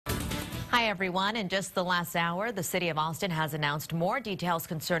Hi, everyone. In just the last hour, the city of Austin has announced more details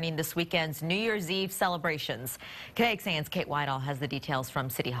concerning this weekend's New Year's Eve celebrations. KXAN's Kate Whitehall has the details from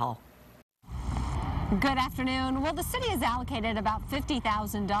City Hall. Good afternoon. Well, the city has allocated about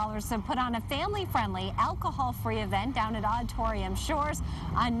 $50,000 to put on a family-friendly, alcohol-free event down at Auditorium Shores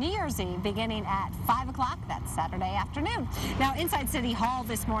on New Year's Eve, beginning at 5 o'clock that Saturday afternoon. Now, inside City Hall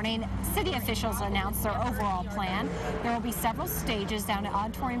this morning, city officials announced their overall plan. There will be several stages down at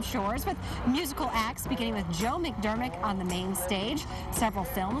Auditorium Shores with musical acts, beginning with Joe McDermott on the main stage. Several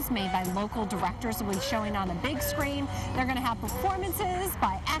films made by local directors will be showing on the big screen. They're going to have performances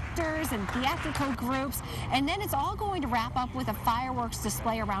by actors and theatrical groups. And then it's all going to wrap up with a fireworks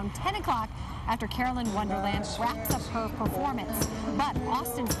display around 10 o'clock after Carolyn Wonderland wraps up her performance. But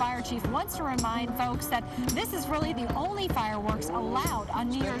Austin's fire chief wants to remind folks that this is really the only fireworks allowed on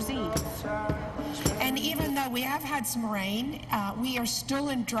New Year's Eve. And even though we have had some rain, we are still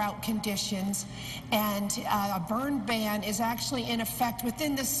in drought conditions, and a burn ban is actually in effect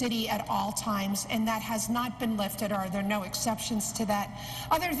within the city at all times, and that has not been lifted, or there are no exceptions to that,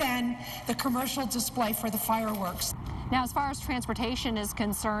 other than the commercial display for the fireworks. Now, as far as transportation is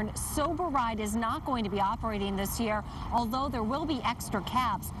concerned, Sober Ride is not going to be operating this year, although there will be extra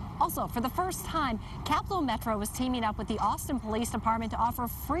cabs. Also, for the first time, Capital Metro is teaming up with the Austin Police Department to offer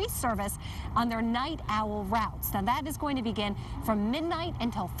free service on their night owl routes. Now, that is going to begin from midnight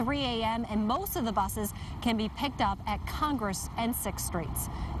until 3 a.m., and most of the buses can be picked up at Congress and 6th Streets.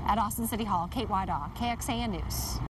 At Austin City Hall, Kate Whitehall, KXAN News.